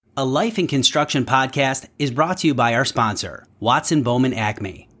A Life in Construction podcast is brought to you by our sponsor, Watson Bowman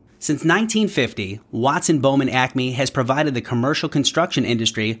Acme. Since 1950, Watson Bowman Acme has provided the commercial construction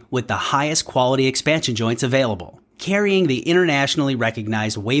industry with the highest quality expansion joints available. Carrying the internationally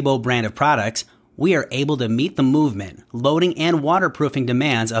recognized Weibo brand of products, we are able to meet the movement, loading, and waterproofing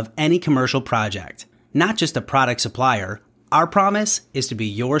demands of any commercial project. Not just a product supplier, our promise is to be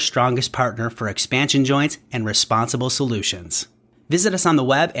your strongest partner for expansion joints and responsible solutions. Visit us on the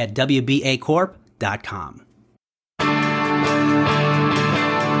web at wbacorp.com.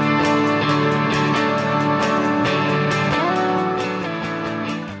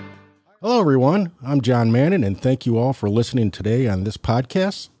 Hello, everyone. I'm John Mannon, and thank you all for listening today on this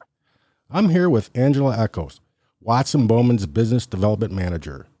podcast. I'm here with Angela Echols, Watson Bowman's Business Development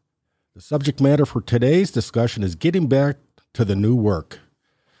Manager. The subject matter for today's discussion is getting back to the new work.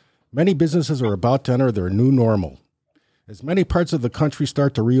 Many businesses are about to enter their new normal, as many parts of the country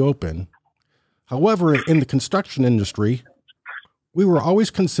start to reopen. However, in the construction industry, we were always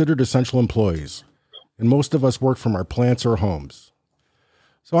considered essential employees, and most of us work from our plants or homes.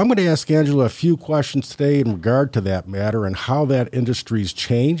 So I'm going to ask Angela a few questions today in regard to that matter and how that industry's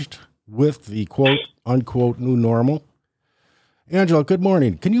changed with the quote, unquote, new normal. Angela, good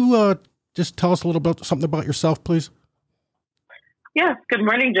morning. Can you just tell us a little bit something about yourself, please? Yes. Good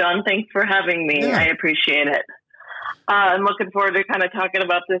morning, John. Thanks for having me. Yeah. I appreciate it. I'm looking forward to kind of talking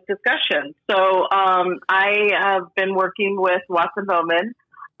about this discussion. So I have been working with Watson Bowman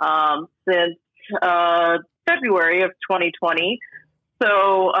since February of 2020.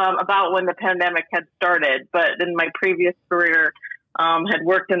 So about when the pandemic had started, but in my previous career, had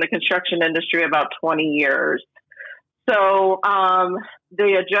worked in the construction industry about 20 years. So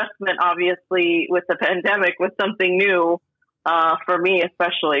the adjustment, obviously, with the pandemic was something new for me,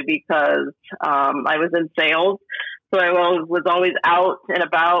 especially because I was in sales. So I was always out and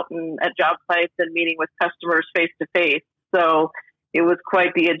about and at job sites and meeting with customers face to face. So it was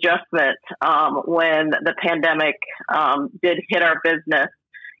quite the adjustment when the pandemic did hit our business.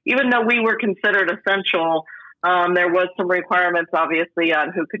 Even though we were considered essential, there was some requirements, obviously,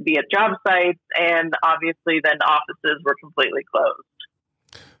 on who could be at job sites, and obviously then offices were completely closed.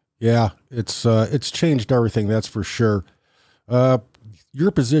 Yeah, it's changed everything, that's for sure.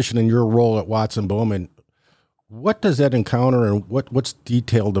 Your position and your role at Watson Bowman, what does that encounter and what's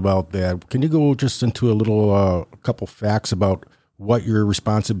detailed about that? Can you go just into a couple facts about what your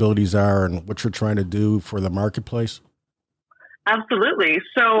responsibilities are and what you're trying to do for the marketplace? Absolutely.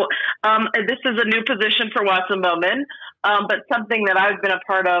 So this is a new position for Watson Bowman, but something that I've been a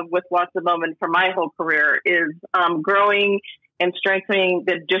part of with Watson Bowman for my whole career is growing and strengthening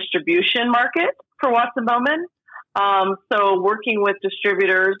the distribution market for Watson Bowman. So working with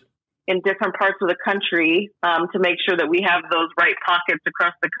distributors in different parts of the country to make sure that we have those right pockets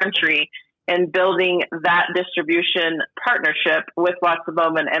across the country and building that distribution partnership with Watson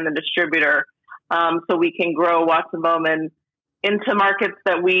Bowman and the distributor so we can grow Watson Bowman into markets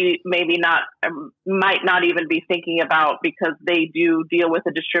that we might not even be thinking about because they do deal with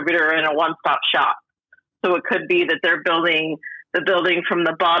a distributor in a one-stop shop. So it could be that they're building the building from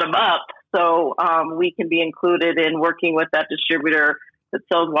the bottom up. So we can be included in working with that distributor that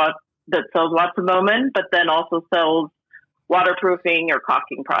sells Watson Bowman, but then also sells waterproofing or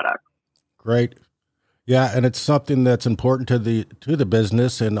caulking products. Great. Yeah, and it's something that's important to the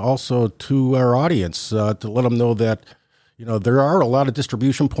business and also to our audience to let them know that, you know, there are a lot of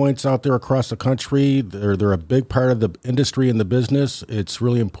distribution points out there across the country. They're a big part of the industry and the business. It's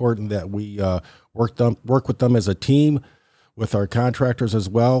really important that we work with them as a team, with our contractors as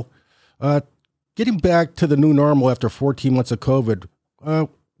well. Getting back to the new normal after 14 months of COVID,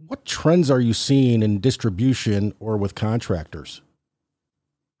 what trends are you seeing in distribution or with contractors?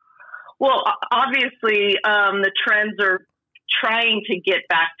 Well, obviously, the trends are trying to get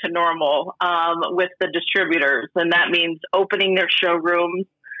back to normal with the distributors, and that means opening their showrooms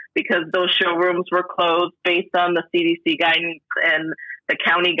because those showrooms were closed based on the CDC guidance and the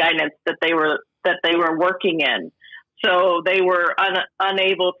county guidance that they were working in. So they were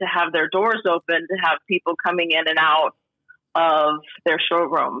unable to have their doors open to have people coming in and out of their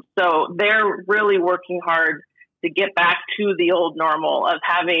showrooms. So they're really working hard to get back to the old normal of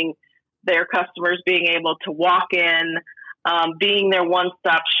having their customers being able to walk in, being their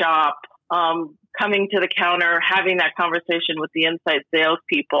one-stop shop, coming to the counter, having that conversation with the inside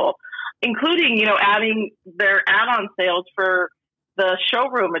salespeople, including, you know, adding their add-on sales for the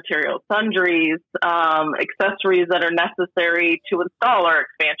showroom materials, sundries, accessories that are necessary to install our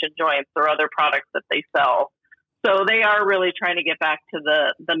expansion joints or other products that they sell. So they are really trying to get back to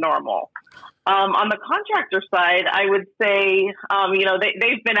the normal. On the contractor side, I would say,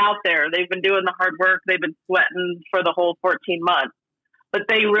 they've been out there. They've been doing the hard work. They've been sweating for the whole 14 months. But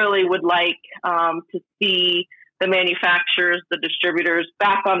they really would like to see the manufacturers, the distributors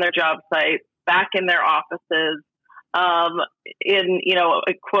back on their job sites, back in their offices, a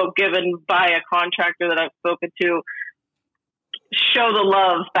quote given by a contractor that I've spoken to, show the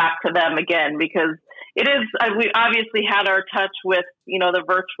love back to them again, because it is, we obviously had our touch with, the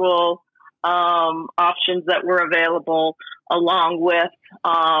virtual options that were available along with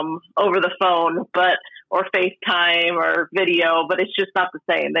over the phone, or FaceTime or video, but it's just not the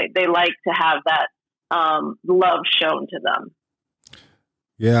same. They like to have that love shown to them.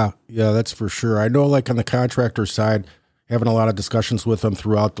 Yeah, that's for sure. I know, like on the contractor side, having a lot of discussions with them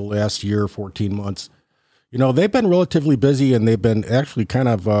throughout the last year, 14 months, they've been relatively busy, and they've been actually kind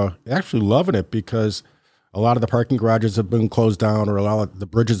of actually loving it, because a lot of the parking garages have been closed down, or a lot of the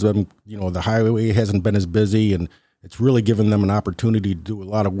bridges have been, the highway hasn't been as busy, and it's really given them an opportunity to do a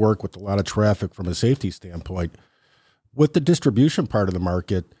lot of work with a lot of traffic from a safety standpoint. With the distribution part of the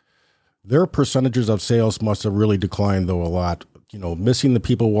market, their percentages of sales must have really declined, though, a lot. Missing the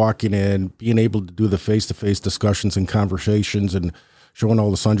people walking in, being able to do the face-to-face discussions and conversations and showing all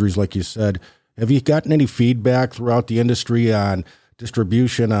the sundries, like you said. Have you gotten any feedback throughout the industry on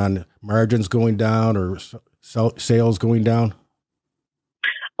distribution, on margins going down or sales going down?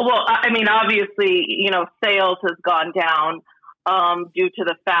 Well, I mean, obviously, sales has gone down due to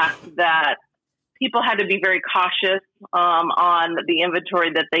the fact that people had to be very cautious on the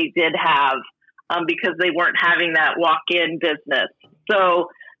inventory that they did have because they weren't having that walk-in business. So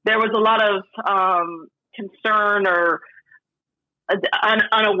there was a lot of concern or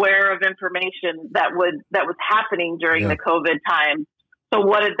unaware of information that was happening during the COVID time. So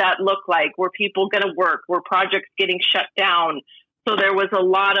what did that look like? Were people going to work? Were projects getting shut down? So there was a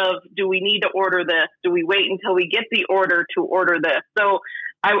lot of, do we need to order this? Do we wait until we get the order to order this? So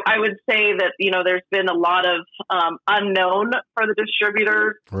I would say that, there's been a lot of unknown for the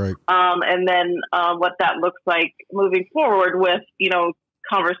distributors. Right. And then what that looks like moving forward with,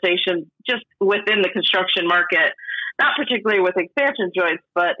 conversations just within the construction market, not particularly with expansion joints,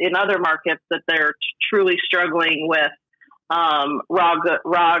 but in other markets that they're truly struggling with raw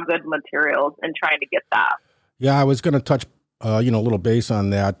good materials and trying to get that. Yeah, I was going to touch, a little base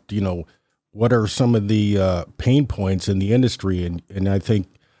on that. What are some of the pain points in the industry? And I think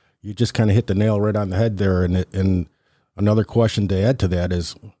you just kind of hit the nail right on the head there. And another question to add to that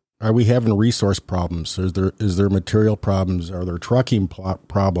is, are we having resource problems? Is there material problems? Are there trucking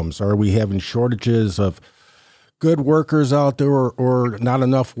problems? Are we having shortages of good workers out there or not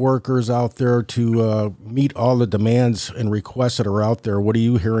enough workers out there to meet all the demands and requests that are out there? What are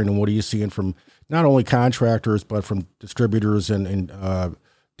you hearing and what are you seeing from not only contractors, but from distributors and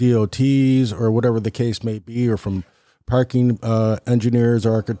DOTs or whatever the case may be, or from parking engineers,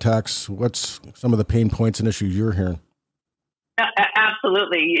 architects? What's some of the pain points and issues you're hearing?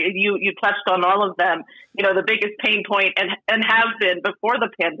 Absolutely. You touched on all of them. The biggest pain point and has been before the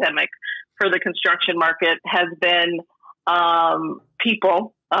pandemic for the construction market has been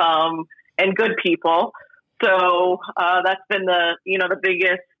people and good people. So that's been the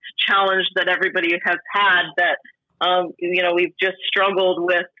biggest challenge that everybody has had, that we've just struggled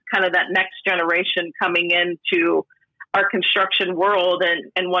with kind of that next generation coming into our construction world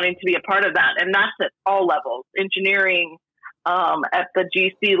and wanting to be a part of that. And that's at all levels, engineering, at the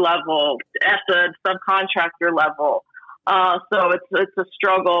GC level, at the subcontractor level. So it's a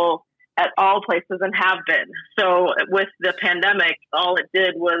struggle at all places and have been. So with the pandemic, all it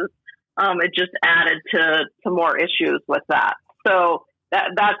did was it just added to more issues with that. So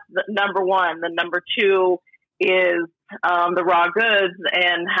that's the number one. The number two is the raw goods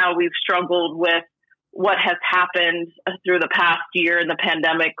and how we've struggled with what has happened through the past year in the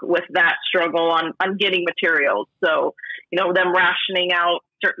pandemic with that struggle on getting materials. So, them rationing out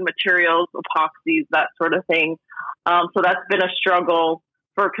certain materials, epoxies, that sort of thing. So that's been a struggle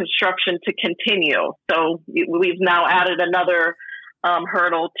for construction to continue. So we've now added another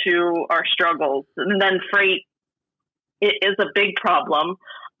hurdle to our struggles. And then freight is a big problem.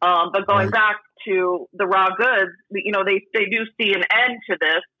 But going back to the raw goods, they do see an end to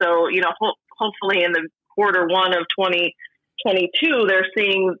this. So, hopefully in the quarter one of 2022, they're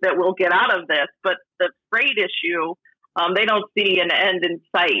seeing that we'll get out of this. But the freight issue, they don't see an end in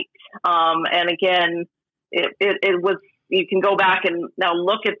sight. And again, it was, you can go back and now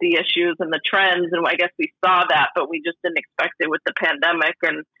look at the issues and the trends. And I guess we saw that, but we just didn't expect it with the pandemic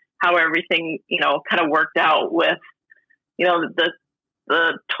and how everything, kind of worked out with, the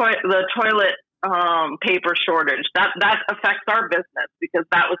toilet paper shortage. That affects our business because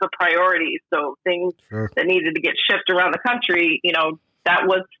that was a priority. So things that needed to get shipped around the country, that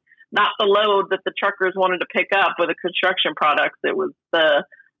was not the load that the truckers wanted to pick up with the construction products. It was the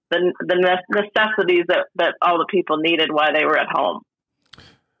necessities that all the people needed while they were at home.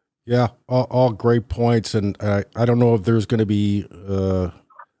 Yeah, all great points. And I don't know if there's going to be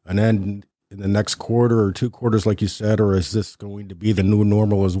an end in the next quarter or 2 quarters, like you said, or is this going to be the new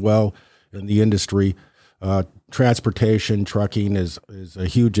normal as well in the industry? Transportation, trucking is a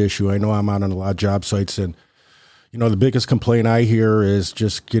huge issue. I know I'm out on a lot of job sites, and the biggest complaint I hear is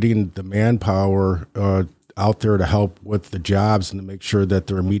just getting the manpower out there to help with the jobs and to make sure that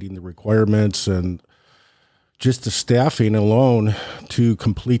they're meeting the requirements, and just the staffing alone to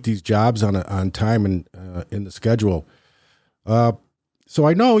complete these jobs on time and in the schedule. So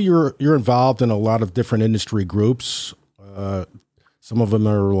I know you're involved in a lot of different industry groups. Some of them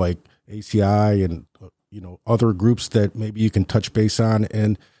are like ACI and other groups that maybe you can touch base on.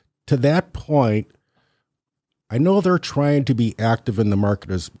 And to that point, I know they're trying to be active in the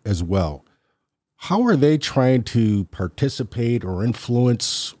market as well. How are they trying to participate or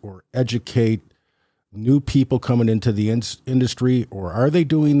influence or educate new people coming into the industry, or are they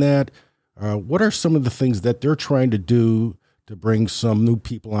doing that? What are some of the things that they're trying to do to bring some new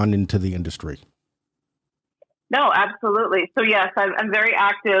people on into the industry? No, absolutely. So yes, I'm very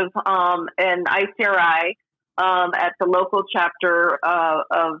active in ICRI at the local chapter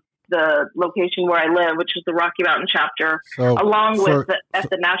of the location where I live, which is the Rocky Mountain chapter, at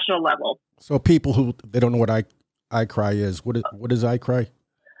the national level. So people who they don't know what ICRI is, what is ICRI?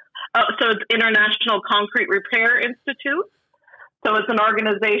 So it's International Concrete Repair Institute. So it's an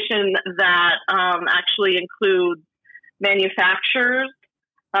organization that actually includes manufacturers,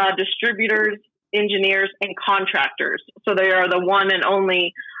 distributors, engineers, and contractors. So they are the one and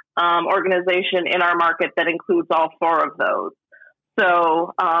only organization in our market that includes all 4 of those.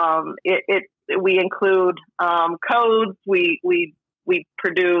 So we include codes. We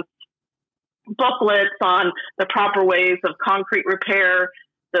produce booklets on the proper ways of concrete repair,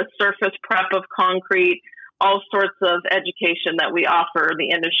 the surface prep of concrete, all sorts of education that we offer the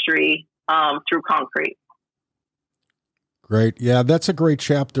industry through concrete. Great. Yeah, that's a great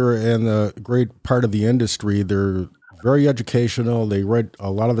chapter and a great part of the industry. They're very educational. They write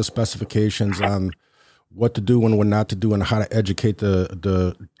a lot of the specifications on what to do and what not to do and how to educate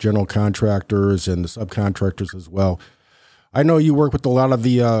the general contractors and the subcontractors as well. I know you work with a lot of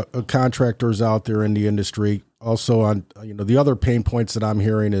the contractors out there in the industry. Also on, the other pain points that I'm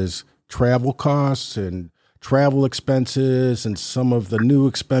hearing is travel costs and travel expenses and some of the new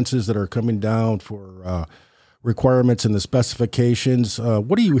expenses that are coming down for requirements and the specifications.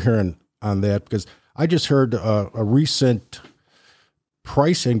 What are you hearing on that? Because I just heard a recent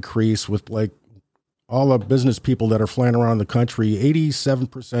price increase with like all the business people that are flying around the country,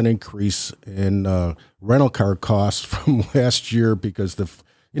 87% increase in rental car costs from last year because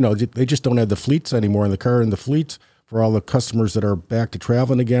they just don't have the fleets anymore in the car and the fleets for all the customers that are back to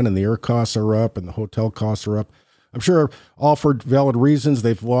traveling again, and the air costs are up and the hotel costs are up. I'm sure all for valid reasons.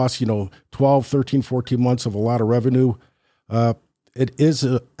 They've lost, 12, 13, 14 months of a lot of revenue. It is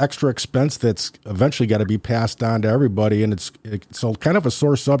an extra expense that's eventually got to be passed on to everybody. And it's kind of a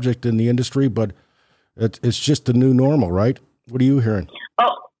sore subject in the industry, but it's just the new normal, right? What are you hearing?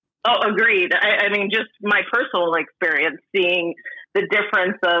 Oh, agreed. I mean, just my personal experience, seeing the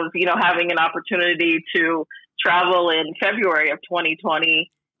difference of, having an opportunity to travel in February of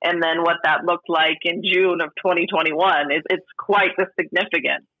 2020 and then what that looked like in June of 2021, it's quite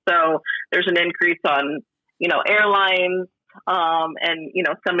significant. So there's an increase on, airlines, and,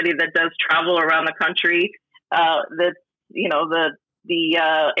 somebody that does travel around the country, the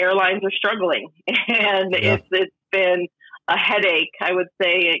airlines are struggling, and it's been a headache, I would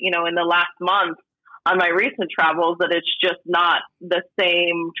say, in the last month on my recent travels, that it's just not the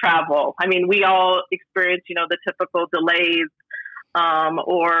same travel. I mean, we all experience, the typical delays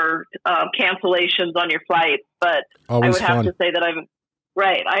or cancellations on your flights, but always I would have to say that I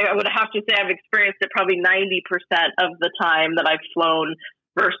would have to say I've experienced it probably 90% of the time that I've flown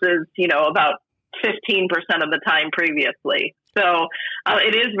versus, about 15% of the time previously. So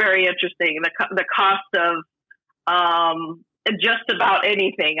it is very interesting. The cost of just about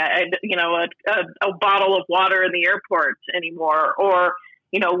anything, a bottle of water in the airport anymore, or,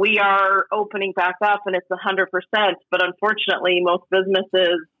 we are opening back up and it's 100%, but unfortunately most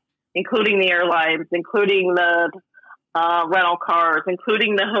businesses, including the airlines, including the rental cars,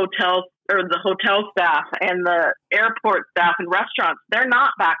 including the hotels or the hotel staff and the airport staff and restaurants, they're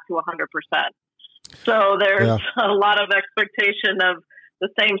not back to 100%. So there's a lot of expectation of the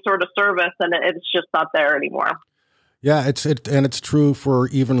same sort of service, and it's just not there anymore. Yeah, it's true for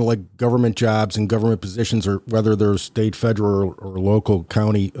even like government jobs and government positions, or whether they're state, federal, or local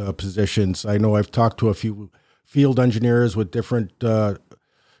county positions. I know I've talked to a few field engineers with different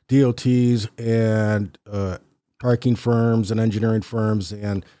DOTs and parking firms and engineering firms,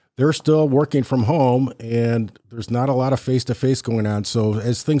 and they're still working from home, and there's not a lot of face-to-face going on. So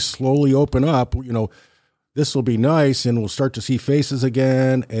as things slowly open up, this will be nice, and we'll start to see faces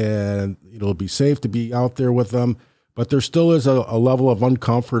again, and it'll be safe to be out there with them. But there still is a level of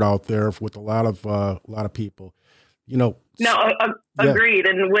uncomfort out there with a lot of people. No, agreed.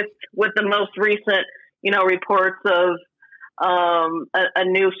 Yeah. And with the most recent, reports of a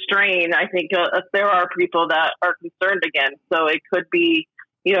new strain, I think there are people that are concerned again. So it could be,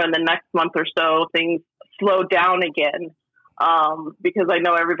 in the next month or so, things slow down again, because I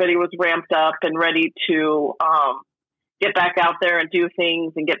know everybody was ramped up and ready to get back out there and do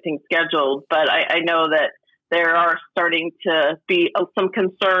things and get things scheduled. But I know that there are starting to be some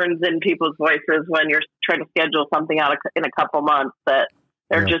concerns in people's voices when you're trying to schedule something out in a couple months that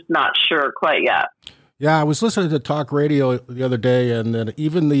they're just not sure quite yet. Yeah, I was listening to talk radio the other day, and then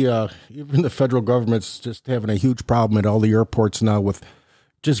even the federal government's just having a huge problem at all the airports now with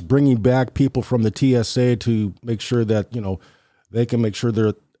just bringing back people from the TSA to make sure that they can make sure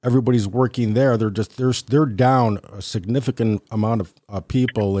that everybody's working there. They're down a significant amount of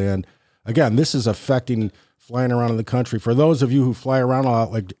people, and again, this is affecting flying around in the country. For those of you who fly around a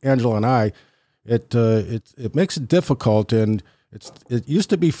lot, like Angela and I, it makes it difficult, and it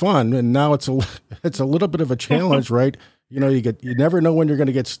used to be fun, and now it's a little bit of a challenge, right? You never know when you're going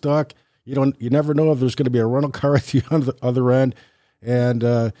to get stuck. You never know if there's going to be a rental car at the other end, and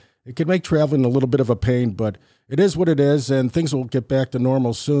it can make traveling a little bit of a pain, but it is what it is, and things will get back to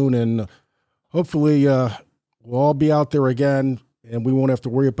normal soon, and hopefully we'll all be out there again, and we won't have to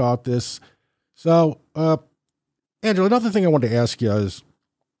worry about this. So, Angela, another thing I wanted to ask you is,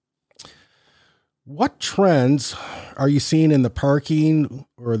 what trends are you seeing in the parking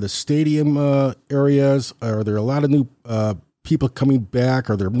or the stadium areas? Are there a lot of new people coming back?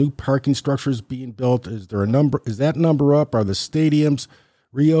 Are there new parking structures being built? Is that number up? Are the stadiums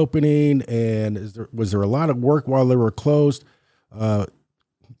reopening? And was there a lot of work while they were closed?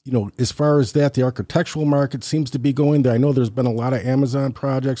 As far as that, the architectural market seems to be going there. I know there's been a lot of Amazon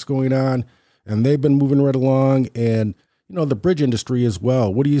projects going on, and they've been moving right along, and, the bridge industry as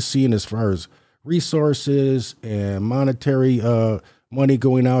well. What are you seeing as far as resources and monetary money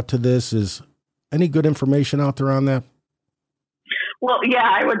going out to this? Is any good information out there on that? Well, yeah,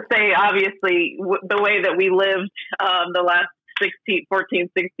 I would say, obviously, the way that we lived the last 16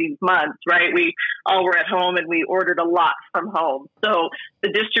 months, right? We all were at home and we ordered a lot from home. So the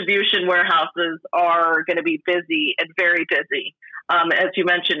distribution warehouses are going to be busy and very busy. As you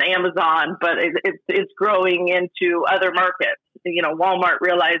mentioned, Amazon, but it's growing into other markets. Walmart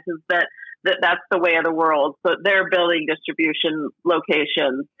realizes that's the way of the world. So they're building distribution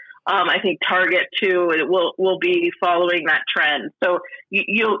locations. I think Target too, it will be following that trend. So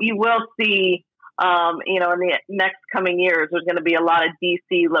you will see, in the next coming years, there's going to be a lot of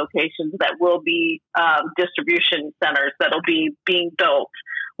DC locations that will be distribution centers that'll be being built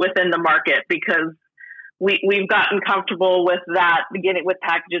within the market, because we've gotten comfortable with that, with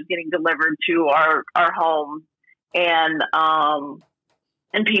packages getting delivered to our home, and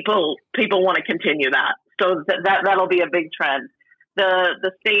people want to continue that. So that'll be a big trend.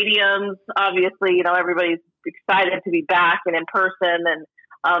 The stadiums, obviously, everybody's excited to be back and in person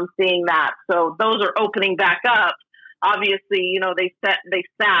and seeing that. So those are opening back up. Obviously, they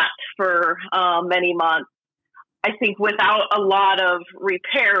sat for many months, I think, without a lot of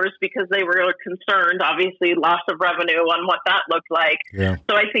repairs because they were concerned, obviously, loss of revenue on what that looked like. Yeah.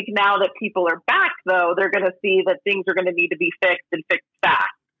 So I think now that people are back, though, they're going to see that things are going to need to be fixed and fixed fast.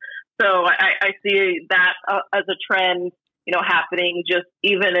 So I see that as a trend, happening just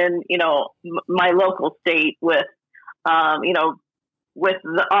even in, my local state with, with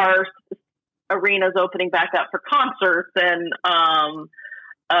our arenas opening back up for concerts and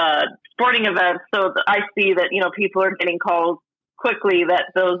sporting events. So I see that, people are getting calls quickly that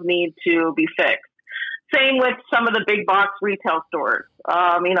those need to be fixed. Same with some of the big box retail stores.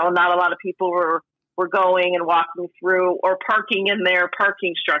 Not a lot of people were going and walking through or parking in their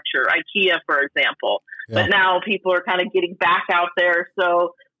parking structure, IKEA, for example. Yeah. But now people are kind of getting back out there.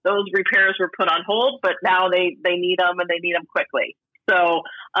 So those repairs were put on hold, but now they need them, and they need them quickly. So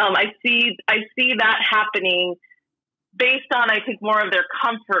I see that happening based on, I think, more of their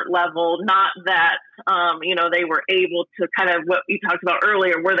comfort level, not that, they were able to kind of, what we talked about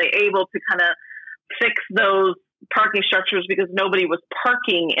earlier, were they able to kind of fix those parking structures because nobody was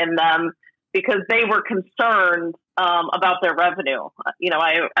parking in them because they were concerned about their revenue.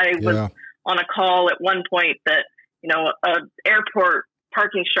 I was on a call at one point that, an airport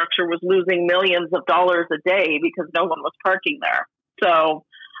parking structure was losing millions of dollars a day because no one was parking there. So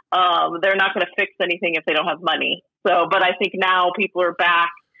they're not going to fix anything if they don't have money. So, but I think now people are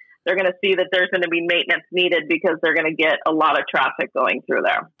back. They're going to see that there's going to be maintenance needed because they're going to get a lot of traffic going through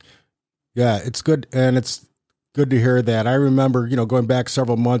there. Yeah, it's good. And it's good to hear that. I remember, going back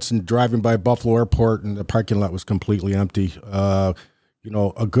several months and driving by Buffalo Airport and the parking lot was completely empty. A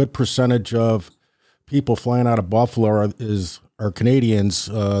good percentage of people flying out of Buffalo are Canadians.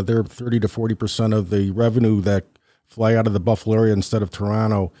 They're 30 to 40% of the revenue that fly out of the Buffalo area instead of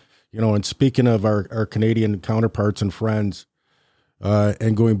Toronto. And speaking of our Canadian counterparts and friends,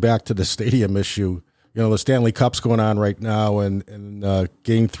 and going back to the stadium issue, the Stanley Cup's going on right now, and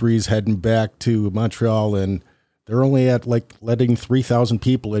Game 3's heading back to Montreal, and they're only at letting 3,000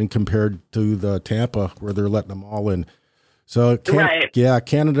 people in compared to the Tampa where they're letting them all in. So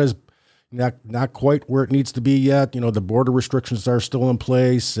Canada's not quite where it needs to be yet. The border restrictions are still in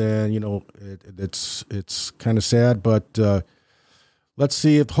place, and it's kind of sad, but let's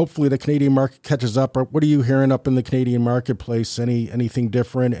see if hopefully the Canadian market catches up. What are you hearing up in the Canadian marketplace? Anything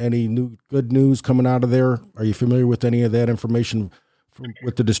different? Any new good news coming out of there? Are you familiar with any of that information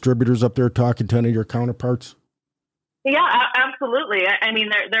with the distributors up there talking to any of your counterparts? Yeah, absolutely. I mean,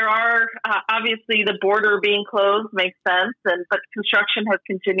 there are obviously the border being closed makes sense, but construction has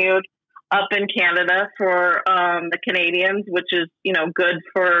continued up in Canada for the Canadians, which is good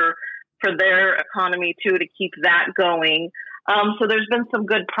for their economy too, to keep that going. So there's been some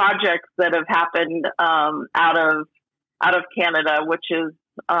good projects that have happened out of Canada, which is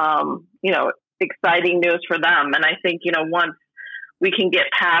exciting news for them. And I think once we can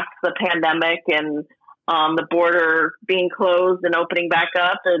get past the pandemic and the border being closed and opening back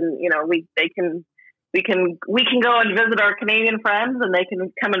up, and we can go and visit our Canadian friends, and they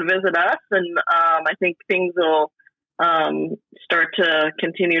can come and visit us, and I think things will start to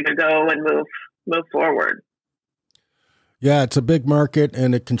continue to go and move forward. Yeah, it's a big market,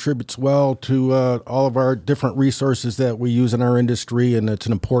 and it contributes well to all of our different resources that we use in our industry, and it's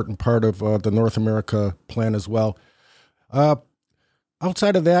an important part of the North America plan as well.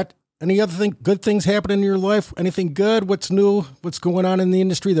 Outside of that, any other good things happening in your life? Anything good? What's new? What's going on in the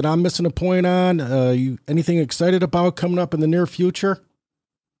industry that I'm missing a point on? You anything excited about coming up in the near future?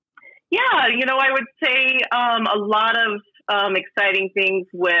 Yeah, I would say a lot of exciting things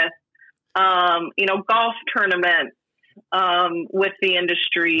with golf tournaments. With the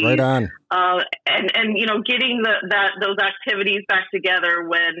industry, right on, and getting those activities back together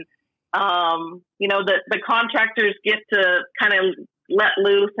when the contractors get to kind of let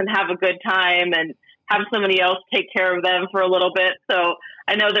loose and have a good time and have somebody else take care of them for a little bit. So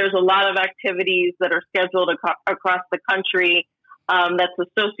I know there's a lot of activities that are scheduled across the country that's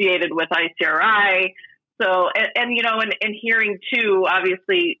associated with ICRI. So and hearing too,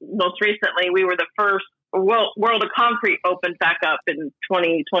 obviously, most recently we were the first. World of Concrete opened back up in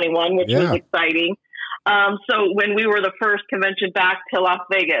 2021, which was exciting. So when we were the first convention back to Las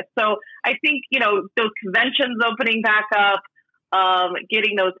Vegas. So I think, those conventions opening back up,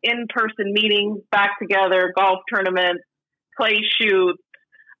 getting those in-person meetings back together, golf tournaments, clay shoots,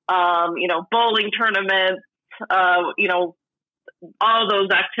 bowling tournaments, all those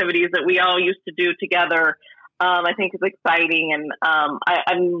activities that we all used to do together. I think it's exciting, and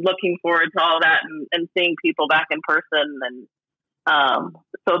I'm looking forward to all that and seeing people back in person, and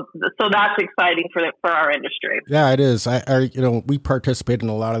so that's exciting for our industry. Yeah, it is. We participate in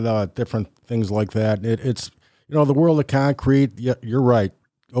a lot of different things like that. It's the world of concrete. You're right.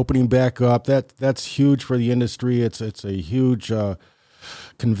 Opening back up, that's huge for the industry. It's a huge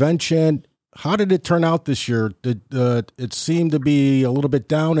convention. How did it turn out this year? Did it seem to be a little bit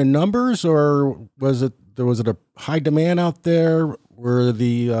down in numbers, or was it a high demand out there? Were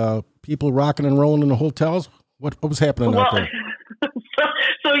the people rocking and rolling in the hotels? What was happening out there?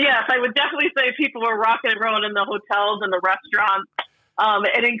 So yes, I would definitely say people were rocking and rolling in the hotels and the restaurants,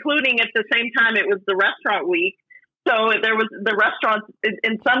 and including at the same time it was the restaurant week. So there was the restaurants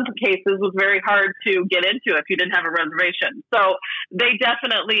in some cases was very hard to get into if you didn't have a reservation. So they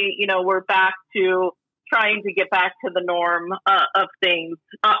definitely, were back to trying to get back to the norm of things.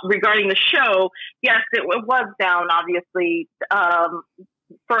 Regarding the show, yes, it was down, obviously,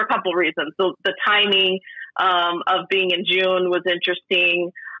 for a couple reasons. So the timing of being in June was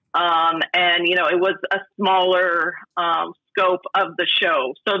interesting, and, it was a smaller scope of the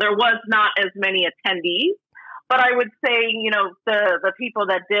show. So there was not as many attendees. But I would say, the people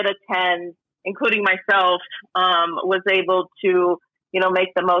that did attend, including myself, was able to, make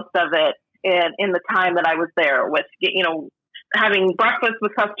the most of it in the time that I was there with, having breakfast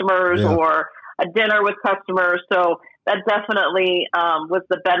with customers or a dinner with customers. So that definitely was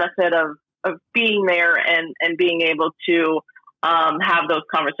the benefit of being there and being able to have those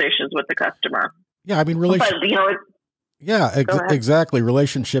conversations with the customer. Yeah, I mean, exactly.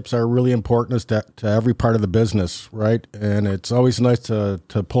 Relationships are really important to every part of the business, right? And it's always nice to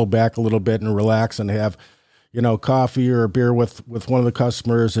pull back a little bit and relax and have, coffee or a beer with one of the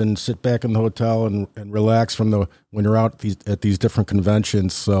customers and sit back in the hotel and relax when you're out at these different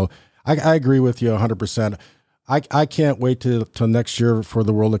conventions. So I agree with you 100%. I can't wait till next year for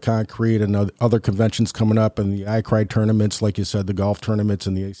the World of Concrete and other conventions coming up and the iCry tournaments, like you said, the golf tournaments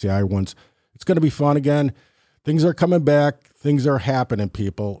and the ACI ones. It's going to be fun again. Things are coming back. Things are happening,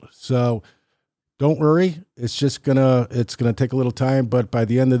 people. So don't worry. It's gonna take a little time, but by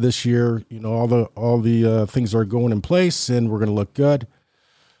the end of this year, all the things are going in place and we're gonna look good.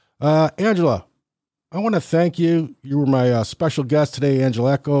 Angela, I want to thank you. You were my special guest today,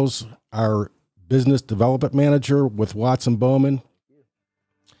 Angela Echols, our business development manager with Watson Bowman.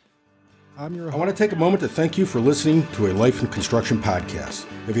 I want to take a moment to thank you for listening to a Life in Construction podcast.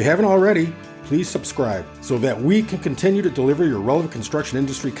 If you haven't already, please subscribe so that we can continue to deliver your relevant construction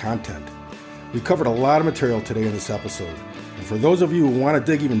industry content. We covered a lot of material today in this episode. And for those of you who want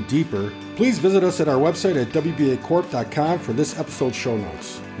to dig even deeper, please visit us at our website at wbacorp.com for this episode's show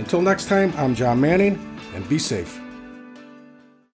notes. Until next time, I'm John Manning, and be safe.